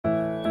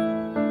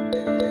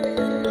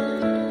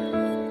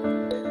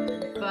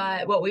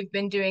But what we've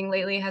been doing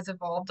lately has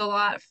evolved a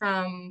lot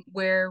from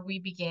where we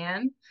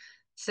began.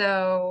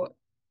 So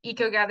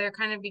EcoGather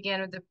kind of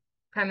began with the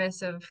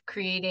premise of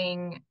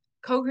co-creating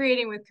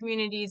with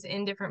communities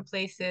in different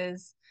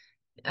places,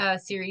 a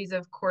series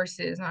of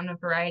courses on a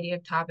variety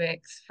of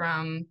topics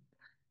from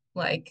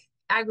like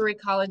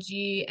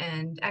agroecology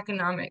and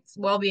economics,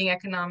 well-being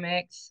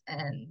economics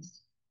and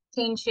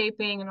change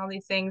shaping and all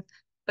these things.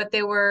 But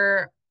they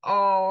were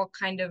all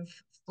kind of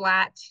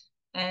flat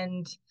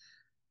and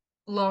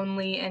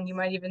lonely, and you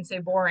might even say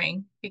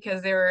boring,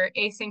 because they were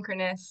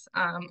asynchronous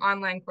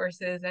online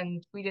courses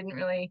and we didn't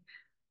really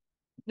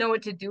know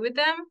what to do with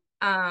them.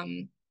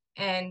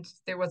 And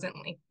there wasn't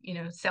like,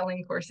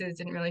 selling courses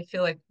didn't really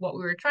feel like what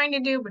we were trying to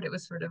do, but it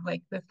was sort of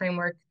like the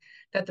framework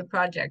that the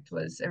project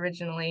was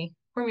originally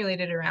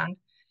formulated around.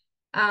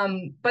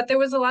 But there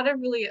was a lot of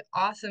really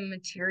awesome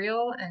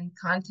material and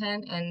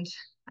content and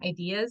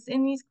ideas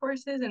in these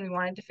courses, and we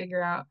wanted to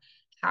figure out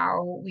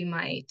how we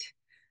might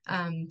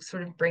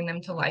sort of bring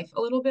them to life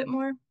a little bit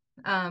more.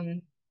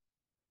 Um,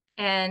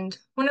 and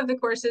one of the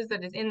courses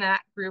that is in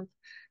that group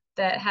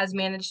that has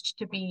managed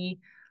to be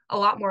a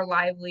lot more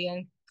lively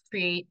and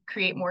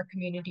create more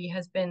community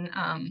has been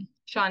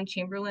Sean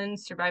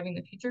Chamberlain's Surviving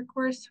the Future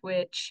course,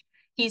 which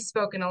he's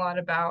spoken a lot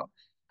about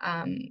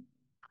um,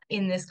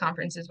 in this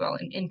conference as well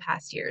in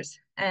past years.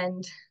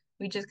 And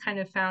we just kind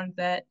of found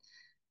that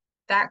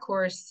that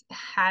course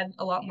had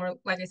a lot more,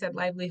 like I said,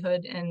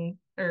 livelihood, and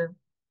or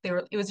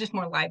it was just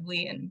more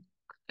lively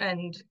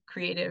and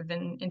creative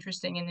and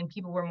interesting, and then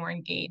people were more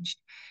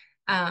engaged.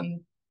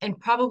 And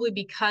probably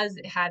because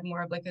it had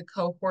more of like a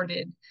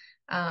cohorted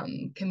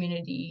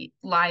community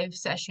live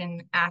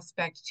session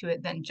aspect to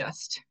it than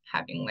just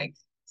having like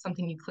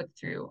something you click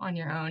through on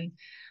your own.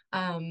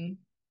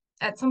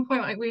 At some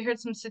point, like we heard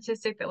some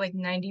statistic that like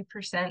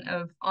 90%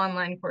 of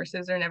online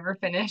courses are never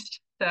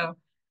finished. So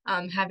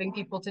having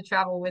people to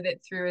travel with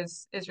it through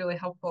is really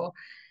helpful.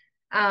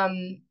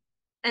 Um,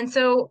 and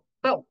so,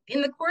 but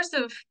in the course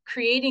of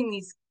creating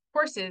these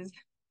courses,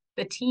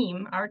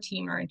 our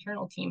team, our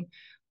internal team,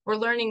 we're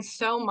learning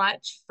so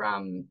much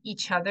from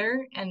each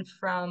other and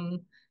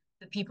from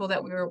the people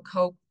that we were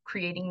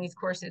co-creating these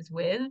courses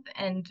with.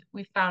 And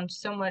we found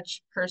so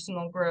much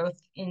personal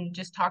growth in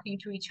just talking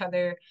to each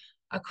other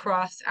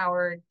across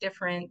our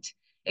different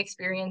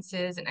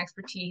experiences and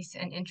expertise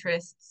and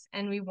interests.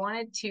 And we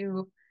wanted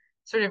to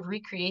sort of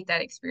recreate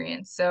that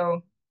experience.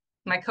 So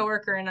my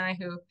coworker and I,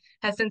 who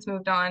has since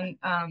moved on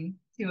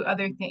to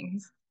other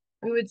things,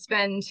 we would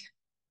spend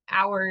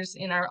hours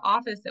in our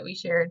office that we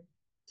shared,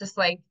 just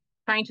like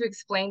trying to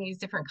explain these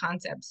different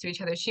concepts to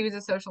each other. She was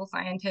a social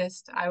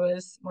scientist, I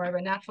was more of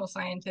a natural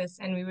scientist,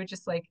 and we would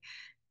just like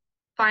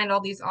find all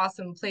these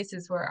awesome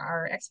places where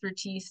our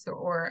expertise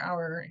or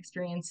our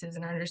experiences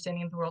and our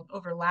understanding of the world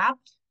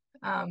overlapped.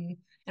 And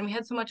we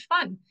had so much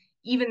fun,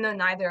 even though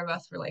neither of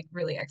us were like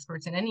really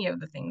experts in any of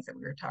the things that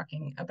we were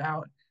talking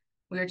about.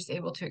 We were just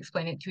able to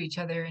explain it to each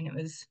other, and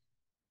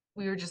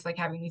we were just like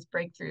having these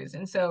breakthroughs.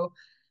 And so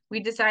we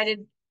decided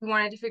we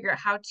wanted to figure out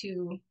how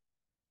to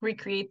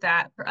recreate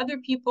that for other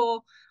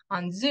people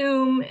on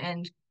Zoom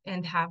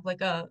and have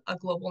like a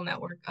global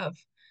network of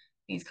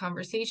these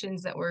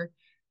conversations that were,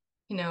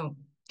 you know,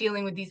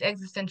 dealing with these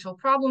existential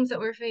problems that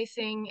we're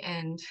facing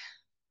and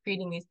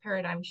creating these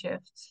paradigm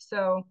shifts.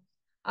 So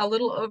a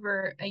little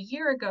over a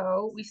year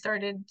ago, we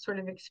started sort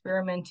of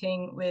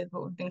experimenting with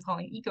what we've been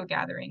calling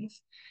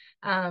eco-gatherings.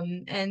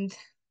 And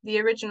the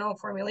original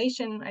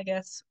formulation, I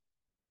guess,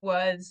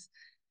 was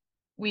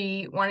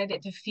we wanted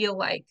it to feel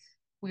like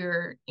we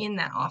were in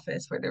that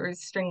office where there was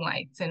string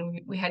lights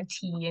and we had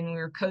tea and we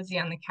were cozy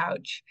on the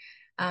couch.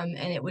 And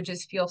it would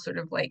just feel sort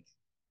of like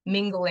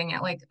mingling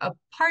at like a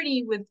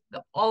party with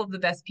all of the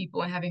best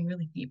people and having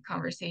really deep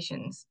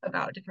conversations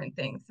about different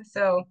things.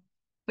 So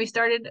we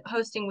started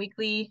hosting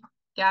weekly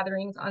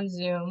gatherings on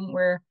Zoom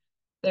where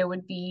there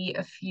would be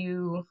a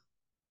few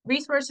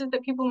resources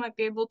that people might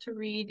be able to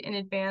read in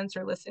advance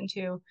or listen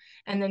to.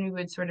 And then we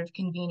would sort of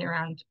convene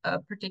around a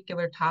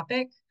particular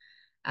topic.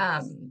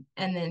 And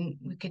then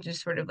we could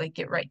just sort of like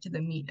get right to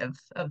the meat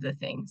of the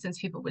thing, since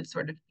people would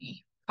sort of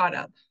be caught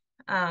up.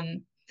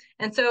 And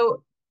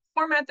so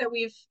format that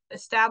we've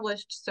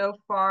established so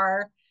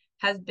far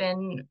has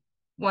been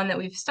one that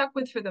we've stuck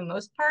with for the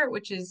most part,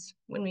 which is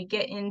when we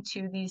get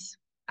into these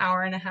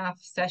hour-and-a-half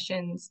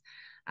sessions,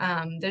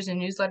 there's a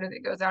newsletter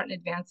that goes out in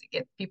advance that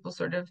gets people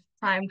sort of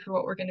primed for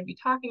what we're going to be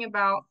talking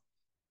about.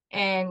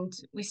 And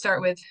we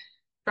start with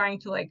trying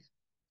to like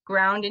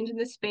ground into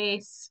the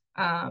space.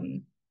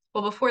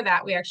 Well, before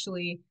that, we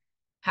actually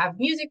have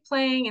music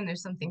playing and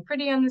there's something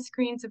pretty on the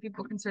screen so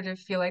people can sort of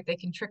feel like they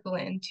can trickle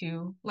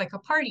into like a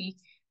party.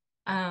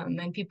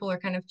 And people are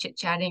kind of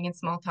chit-chatting and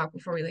small talk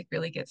before we like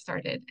really get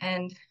started.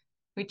 And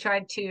we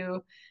tried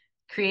to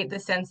create the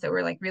sense that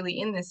we're like really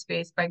in this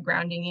space by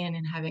grounding in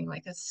and having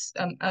like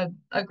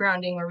a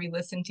grounding where we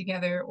listen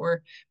together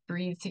or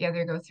breathe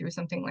together, go through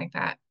something like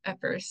that at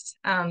first.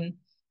 And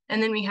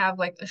then we have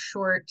like a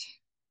short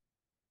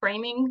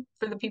framing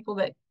for the people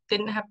that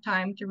didn't have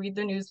time to read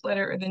the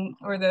newsletter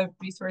or the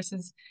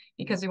resources,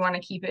 because we want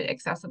to keep it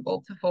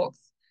accessible to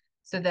folks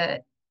so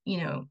that,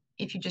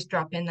 if you just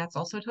drop in, that's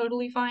also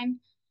totally fine.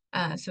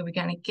 So we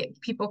kind of get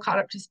people caught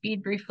up to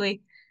speed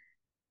briefly.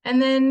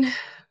 And then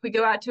we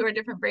go out to our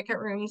different breakout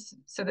rooms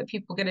so that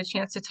people get a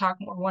chance to talk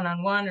more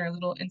one-on-one or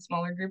little in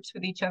smaller groups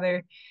with each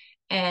other,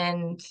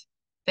 and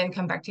then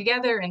come back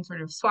together and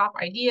sort of swap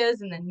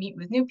ideas and then meet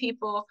with new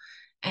people.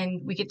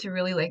 And we get to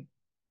really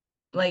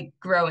like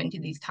grow into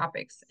these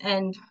topics.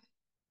 And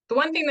the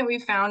one thing that we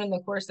found in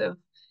the course of,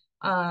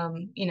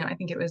 I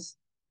think it was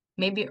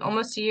maybe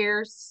almost a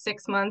year,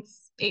 6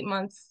 months, 8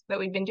 months that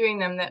we've been doing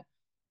them, that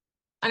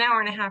an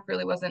hour and a half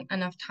really wasn't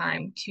enough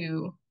time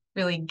to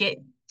really get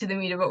to the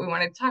meat of what we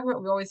wanted to talk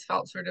about. We always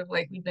felt sort of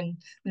like we've been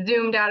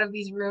zoomed out of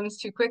these rooms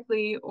too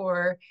quickly,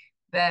 or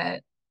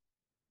that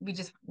we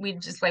just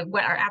like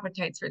whet our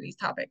appetites for these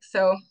topics.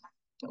 So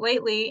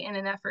lately, in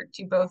an effort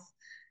to both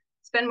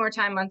spend more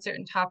time on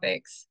certain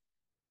topics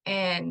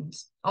and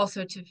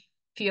also to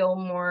feel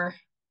more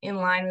in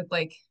line with,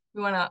 like,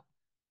 we want to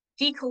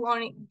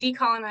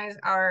decolonize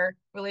our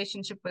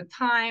relationship with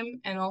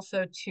time, and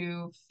also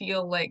to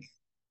feel like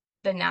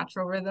the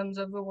natural rhythms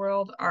of the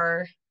world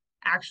are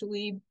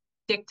actually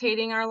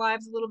dictating our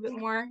lives a little bit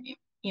more.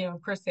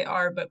 Of course they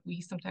are, but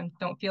we sometimes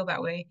don't feel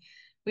that way.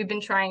 We've been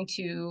trying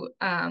to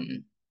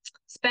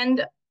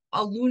spend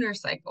a lunar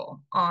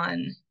cycle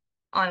on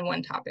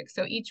one topic.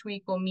 So each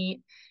week we'll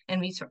meet and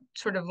we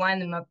sort of line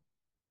them up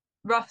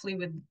roughly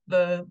with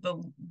the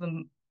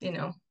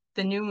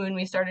new moon.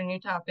 We start a new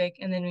topic,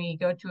 and then we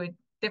go to a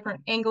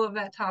different angle of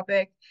that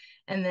topic,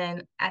 and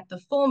then at the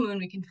full moon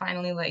we can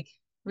finally like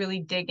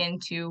really dig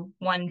into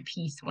one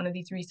piece, one of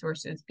these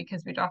resources,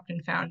 because we'd often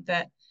found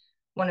that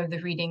one of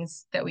the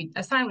readings that we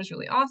assigned was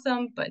really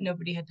awesome, but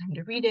nobody had time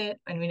to read it,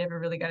 and we never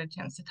really got a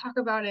chance to talk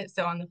about it.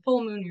 So on the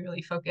full moon, we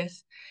really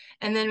focus.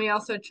 And then we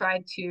also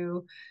tried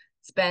to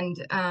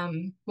spend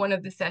one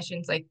of the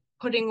sessions like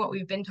putting what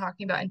we've been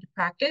talking about into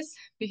practice,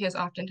 because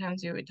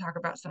oftentimes we would talk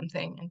about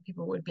something and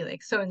people would be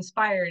like so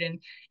inspired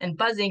and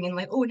buzzing and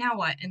like, oh, now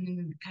what? And then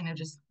we would kind of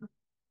just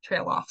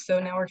trail off. So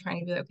now we're trying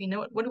to be like, okay,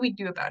 what do we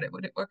do about it?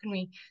 What can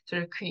we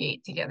sort of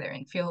create together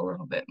and feel a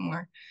little bit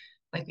more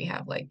like we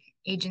have like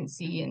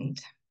agency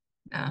and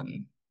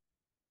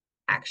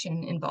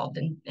action involved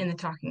in the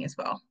talking as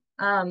well.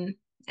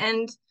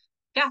 And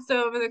yeah,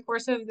 so over the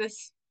course of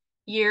this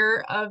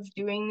year of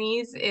doing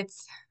these,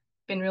 it's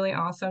been really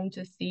awesome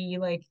to see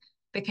like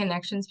the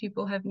connections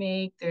people have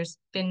made. There's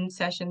been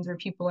sessions where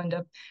people end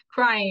up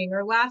crying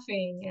or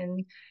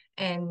laughing,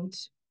 and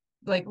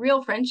like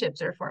real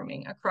friendships are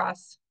forming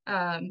across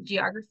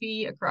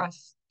geography,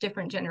 across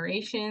different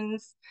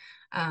generations.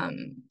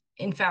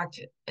 In fact,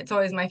 it's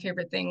always my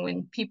favorite thing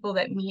when people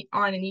that meet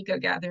on an eco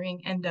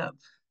gathering end up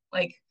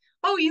like,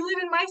 oh, you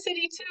live in my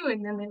city too.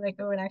 And then they like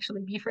go and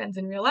actually be friends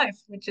in real life,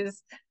 which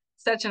is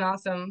such an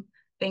awesome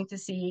thing to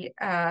see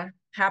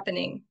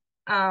happening.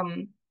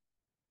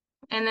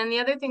 And then the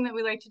other thing that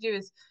we like to do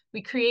is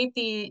we create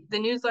the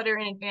newsletter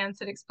in advance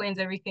that explains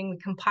everything. We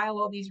compile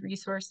all these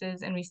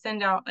resources and we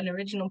send out an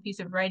original piece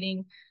of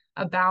writing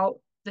about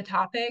the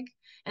topic.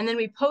 And then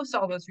we post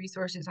all those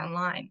resources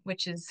online,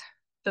 which is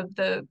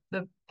the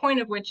point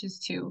of which is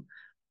to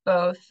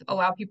both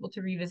allow people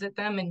to revisit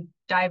them and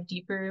dive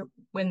deeper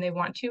when they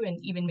want to, and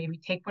even maybe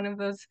take one of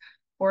those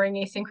boring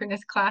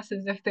asynchronous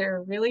classes if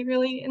they're really,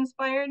 really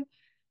inspired.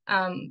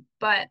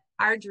 But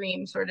our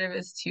dream sort of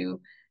is to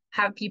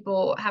have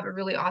people have a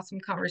really awesome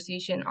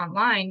conversation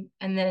online,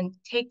 and then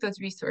take those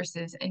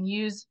resources and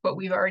use what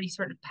we've already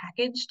sort of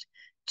packaged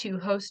to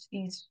host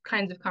these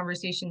kinds of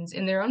conversations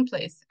in their own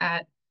place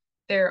at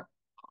their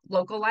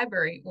local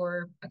library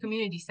or a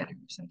community center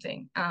or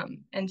something,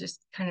 and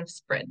just kind of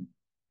spread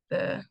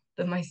the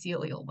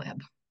mycelial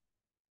web.